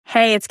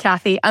Hey, it's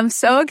Kathy. I'm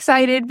so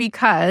excited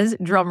because,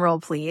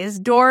 drumroll please,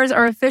 doors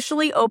are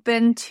officially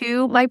open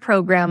to my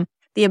program,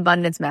 The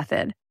Abundance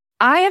Method.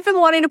 I have been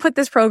wanting to put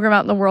this program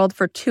out in the world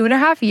for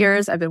 2.5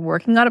 years. I've been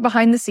working on it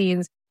behind the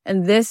scenes,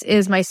 and this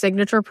is my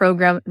signature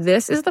program.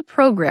 This is the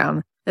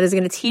program that is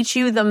going to teach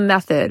you the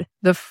method,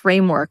 the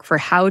framework for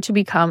how to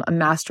become a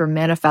master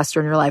manifestor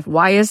in your life.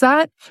 Why is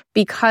that?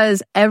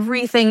 Because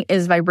everything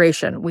is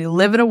vibration. We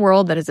live in a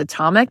world that is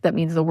atomic. That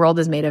means the world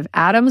is made of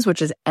atoms,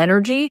 which is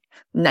energy.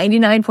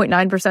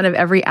 99.9% of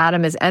every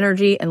atom is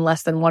energy and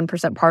less than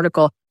 1%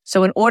 particle.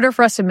 So in order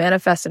for us to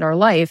manifest in our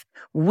life,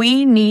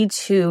 we need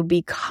to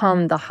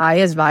become the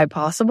highest vibe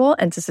possible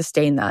and to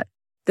sustain that.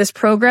 This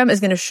program is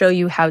going to show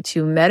you how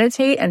to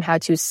meditate and how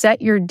to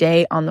set your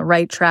day on the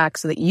right track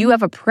so that you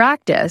have a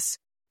practice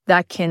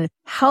that can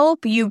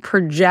help you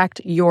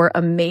project your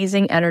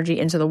amazing energy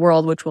into the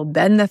world, which will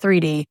bend the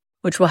 3D,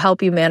 which will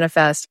help you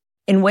manifest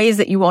in ways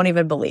that you won't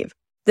even believe.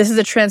 This is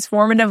a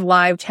transformative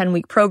live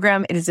 10-week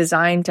program. It is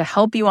designed to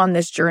help you on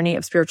this journey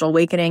of spiritual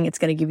awakening. It's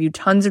going to give you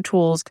tons of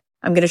tools.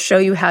 I'm going to show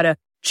you how to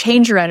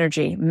change your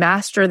energy,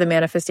 master the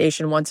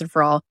manifestation once and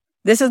for all.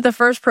 This is the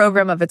first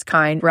program of its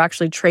kind. We're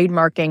actually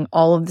trademarking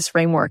all of this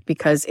framework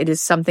because it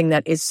is something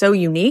that is so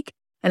unique,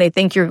 and I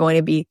think you're going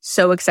to be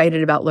so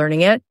excited about learning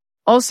it.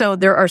 Also,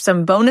 there are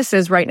some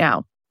bonuses right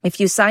now.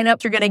 If you sign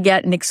up, you're going to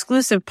get an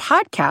exclusive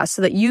podcast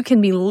so that you can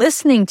be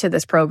listening to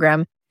this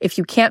program. If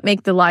you can't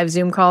make the live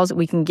Zoom calls,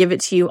 we can give it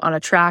to you on a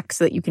track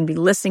so that you can be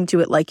listening to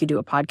it like you do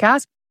a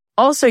podcast.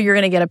 Also, you're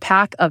going to get a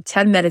pack of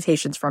 10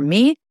 meditations from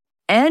me.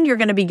 And you're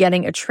going to be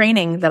getting a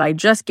training that I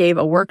just gave,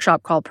 a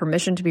workshop called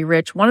Permission to be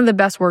Rich, one of the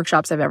best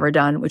workshops I've ever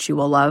done, which you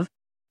will love.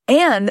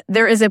 And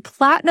there is a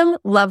platinum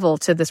level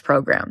to this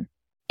program.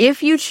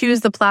 If you choose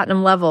the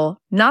platinum level,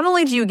 not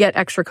only do you get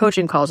extra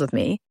coaching calls with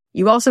me,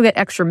 you also get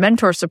extra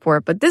mentor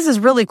support, but this is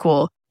really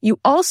cool. You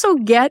also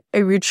get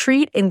a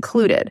retreat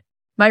included.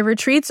 My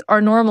retreats are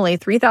normally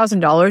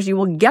 $3,000. You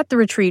will get the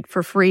retreat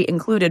for free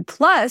included.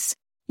 Plus,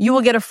 you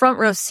will get a front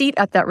row seat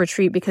at that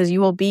retreat because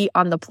you will be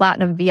on the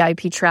platinum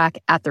VIP track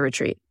at the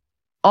retreat.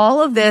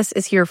 All of this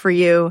is here for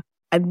you.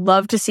 I'd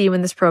love to see you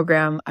in this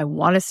program. I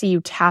want to see you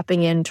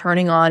tapping in,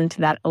 turning on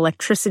to that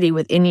electricity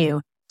within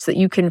you so that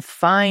you can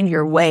find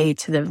your way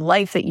to the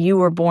life that you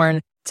were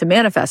born to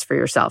manifest for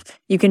yourself.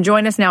 You can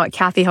join us now at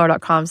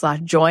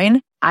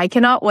kathyheller.com/join. I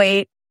cannot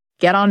wait.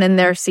 Get on in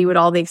there, see what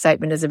all the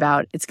excitement is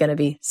about. It's going to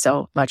be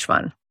so much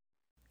fun.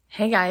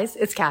 Hey guys,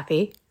 it's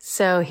Kathy.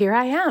 So here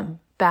I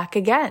am, back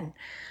again.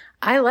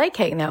 I like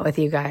hanging out with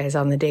you guys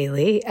on the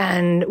daily,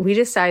 and we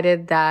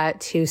decided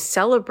that to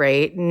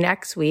celebrate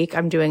next week,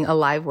 I'm doing a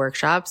live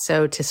workshop.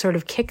 So to sort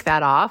of kick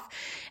that off,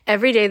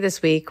 every day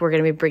this week, we're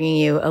going to be bringing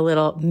you a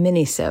little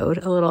mini-sode,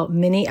 a little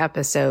mini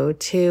episode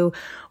to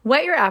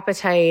whet your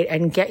appetite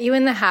and get you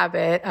in the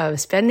habit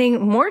of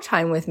spending more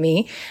time with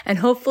me. And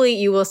hopefully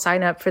you will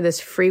sign up for this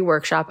free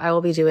workshop I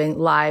will be doing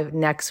live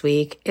next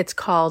week. It's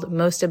called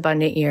Most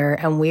Abundant Year,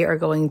 and we are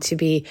going to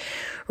be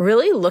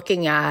really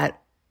looking at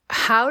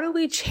how do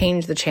we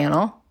change the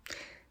channel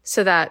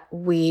so that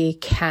we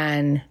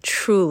can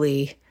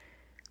truly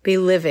be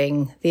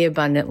living the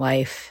abundant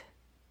life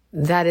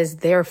that is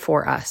there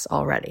for us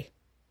already?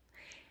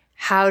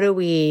 How do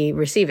we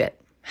receive it?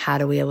 How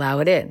do we allow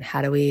it in?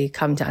 How do we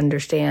come to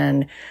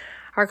understand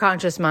our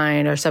conscious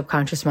mind, our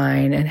subconscious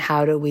mind, and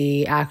how do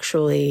we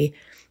actually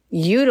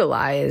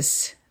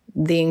utilize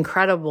the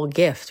incredible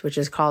gift, which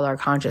is called our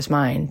conscious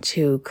mind,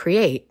 to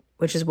create,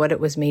 which is what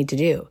it was made to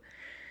do?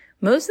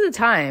 Most of the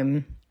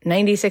time,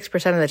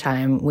 96% of the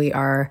time, we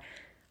are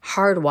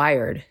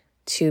hardwired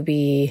to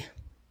be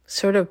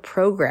sort of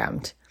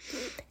programmed,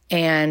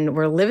 and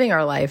we're living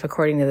our life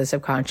according to the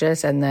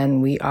subconscious, and then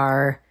we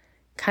are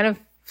kind of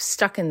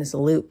stuck in this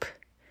loop.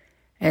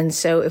 And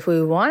so if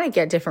we want to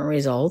get different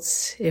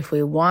results, if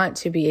we want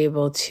to be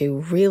able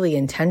to really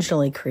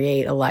intentionally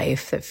create a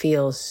life that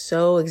feels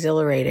so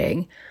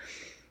exhilarating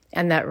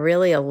and that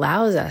really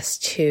allows us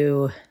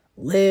to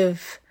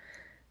live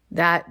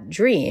that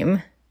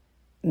dream,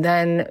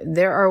 then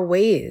there are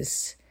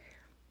ways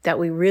that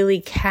we really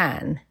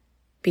can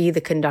be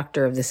the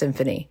conductor of the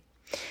symphony.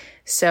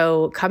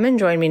 So come and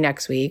join me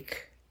next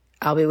week.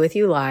 I'll be with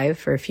you live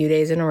for a few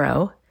days in a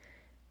row.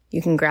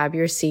 You can grab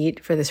your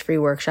seat for this free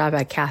workshop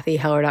at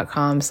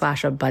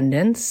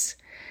kathyheller.com/abundance.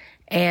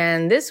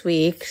 And this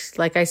week,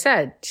 like I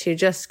said, to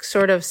just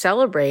sort of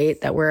celebrate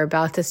that we're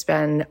about to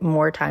spend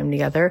more time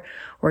together,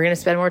 we're going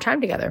to spend more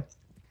time together.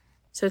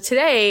 So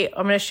today,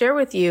 I'm going to share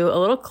with you a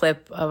little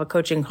clip of a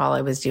coaching call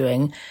I was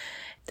doing.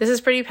 This is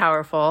pretty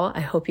powerful.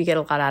 I hope you get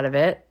a lot out of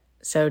it.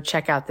 So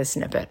check out this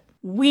snippet.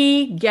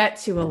 We get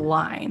to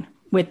align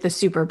with the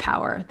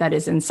superpower that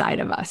is inside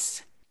of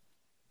us.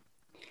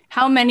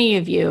 How many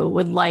of you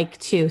would like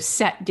to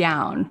set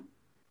down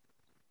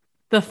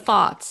the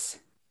thoughts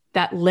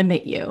that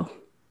limit you,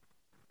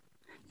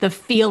 the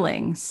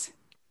feelings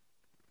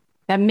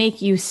that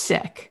make you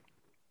sick?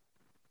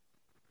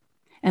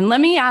 And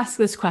let me ask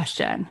this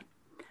question.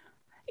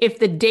 If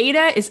the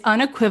data is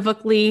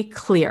unequivocally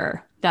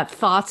clear that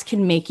thoughts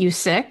can make you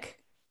sick,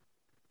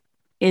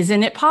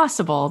 Isn't it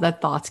possible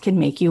that thoughts can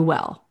make you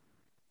well?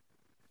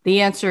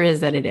 The answer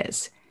is that it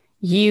is.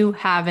 You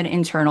have an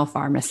internal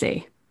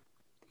pharmacy,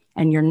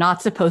 and you're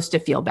not supposed to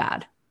feel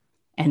bad.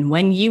 And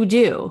when you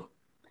do,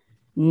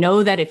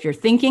 know that if you're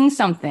thinking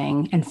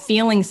something and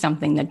feeling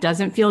something that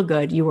doesn't feel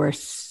good, you are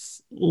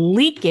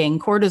leaking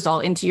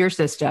cortisol into your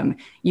system.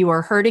 You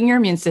are hurting your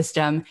immune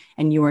system,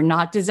 and you are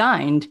not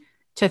designed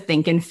to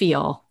think and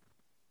feel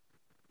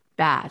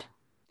bad.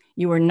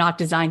 You are not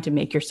designed to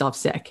make yourself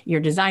sick. You're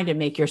designed to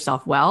make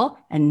yourself well,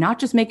 and not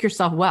just make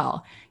yourself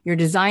well. You're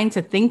designed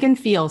to think and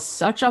feel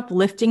such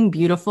uplifting,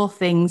 beautiful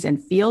things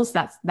and feels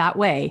that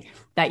way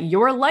that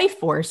your life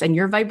force and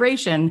your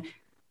vibration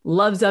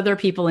loves other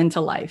people into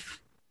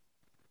life.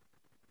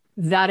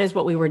 That is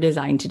what we were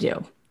designed to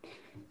do.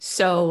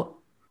 So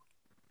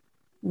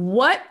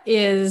what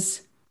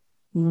is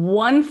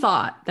one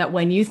thought that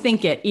when you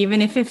think it,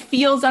 even if it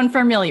feels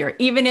unfamiliar,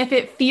 even if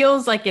it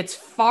feels like it's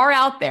far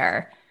out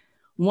there,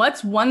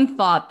 what's one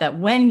thought that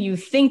when you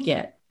think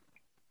it,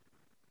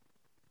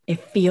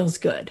 it feels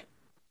good?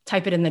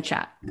 Type it in the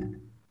chat.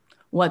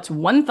 What's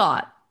one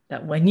thought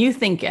that when you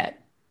think it,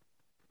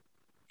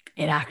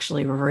 it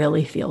actually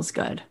really feels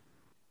good?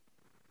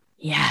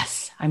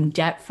 Yes, I'm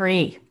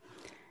debt-free.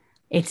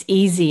 It's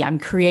easy. I'm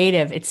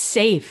creative. It's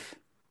safe.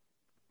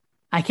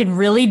 I can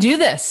really do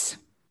this.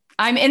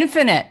 I'm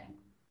infinite.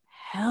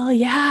 Hell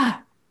yeah.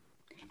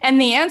 And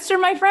the answer,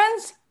 my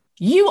friends,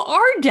 you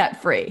are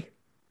debt-free.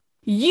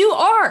 You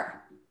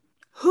are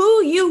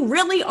who you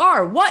really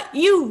are, what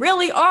you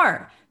really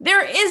are.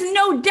 There is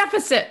no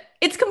deficit.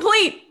 It's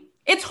complete.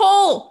 It's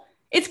whole.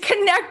 It's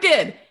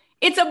connected.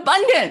 It's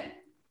abundant.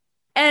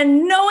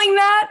 And knowing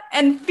that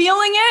and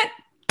feeling it,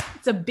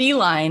 it's a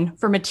beeline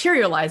for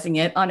materializing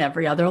it on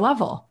every other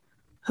level.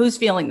 Who's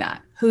feeling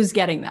that? Who's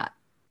getting that?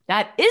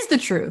 That is the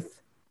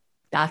truth.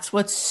 That's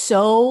what's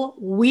so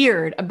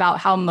weird about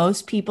how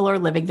most people are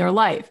living their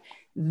life.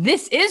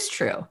 This is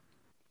true.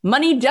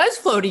 Money does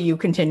flow to you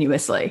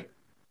continuously.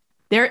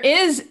 There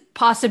is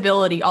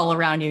possibility all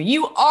around you.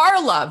 You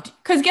are loved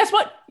because guess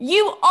what?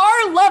 You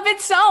are love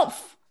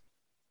itself.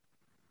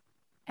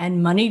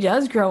 And money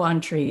does grow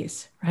on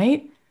trees,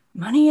 right?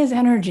 Money is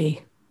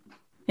energy.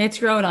 It's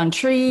growing on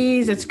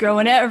trees. It's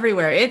growing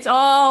everywhere. It's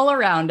all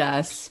around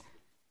us.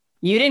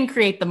 You didn't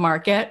create the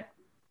market.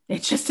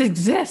 It just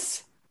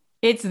exists.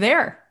 It's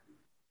there.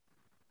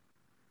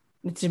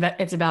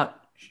 It's about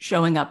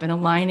showing up and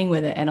aligning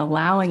with it and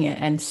allowing it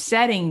and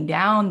setting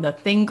down the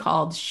thing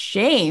called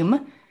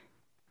shame,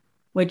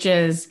 which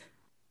is,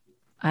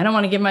 I don't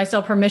want to give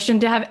myself permission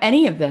to have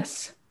any of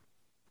this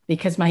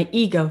because my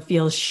ego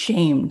feels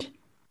shamed.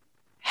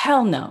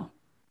 Hell no.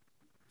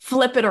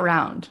 Flip it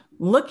around.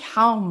 Look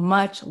how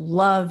much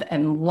love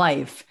and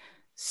life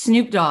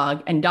Snoop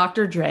Dogg and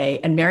Dr. Dre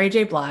and Mary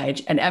J.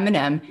 Blige and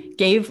Eminem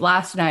gave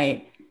last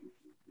night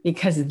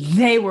because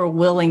they were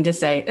willing to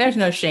say, there's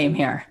no shame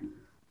here.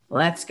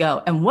 Let's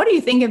go. And what do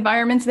you think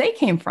environments they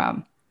came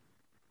from?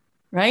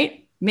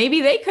 Right?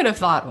 Maybe they could have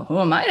thought, well, who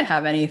am I to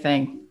have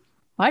anything?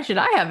 Why should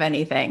I have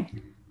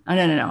anything? Oh,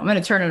 no. I'm going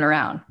to turn it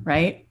around,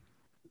 right?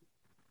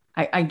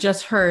 I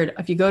just heard,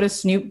 if you go to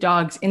Snoop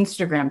Dogg's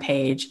Instagram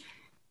page,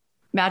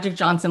 Magic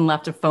Johnson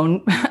left a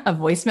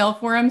voicemail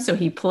for him. So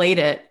he played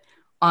it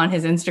on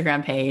his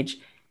Instagram page.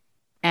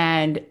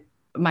 And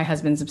my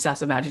husband's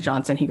obsessed with Magic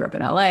Johnson. He grew up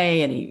in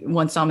LA and he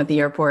once saw him at the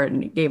airport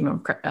and gave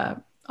him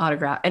an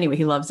autograph. Anyway,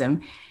 he loves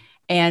him.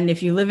 And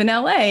if you live in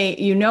LA,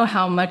 you know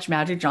how much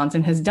Magic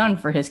Johnson has done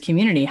for his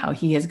community, how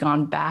he has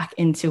gone back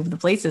into the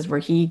places where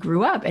he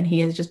grew up and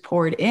he has just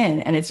poured in.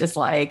 And it's just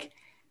like,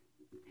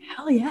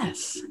 hell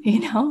yes,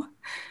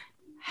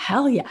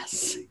 hell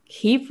yes.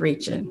 Keep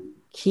reaching,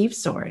 keep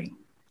soaring.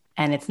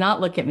 And it's not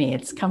look at me,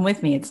 it's come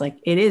with me. It's like,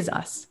 it is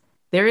us.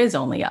 There is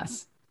only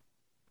us.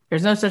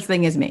 There's no such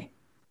thing as me.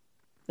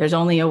 There's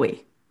only a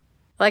we.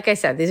 Like I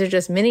said, these are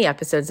just mini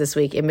episodes this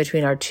week in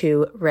between our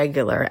 2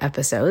 regular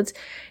episodes.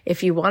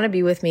 If you want to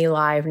be with me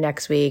live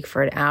next week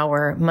for an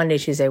hour, Monday,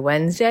 Tuesday,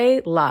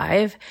 Wednesday,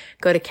 live,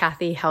 go to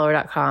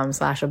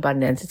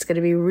kathyheller.com/abundance. It's going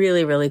to be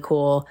really, really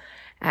cool.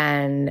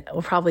 And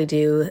we'll probably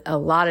do a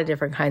lot of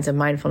different kinds of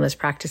mindfulness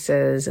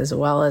practices, as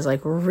well as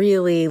like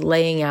really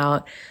laying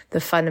out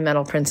the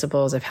fundamental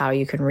principles of how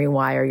you can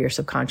rewire your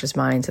subconscious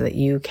mind so that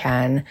you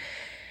can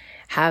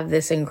have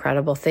this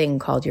incredible thing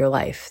called your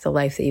life, the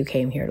life that you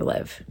came here to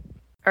live.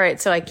 All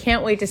right. So I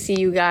can't wait to see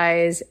you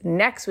guys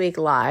next week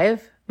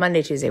live,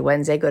 Monday, Tuesday,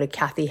 Wednesday. Go to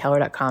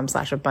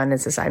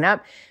kathyheller.com/abundance to sign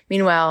up.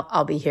 Meanwhile,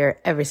 I'll be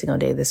here every single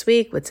day this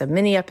week with some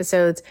mini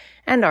episodes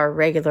and our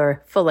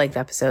regular full-length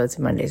episodes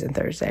Mondays and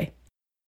Thursday.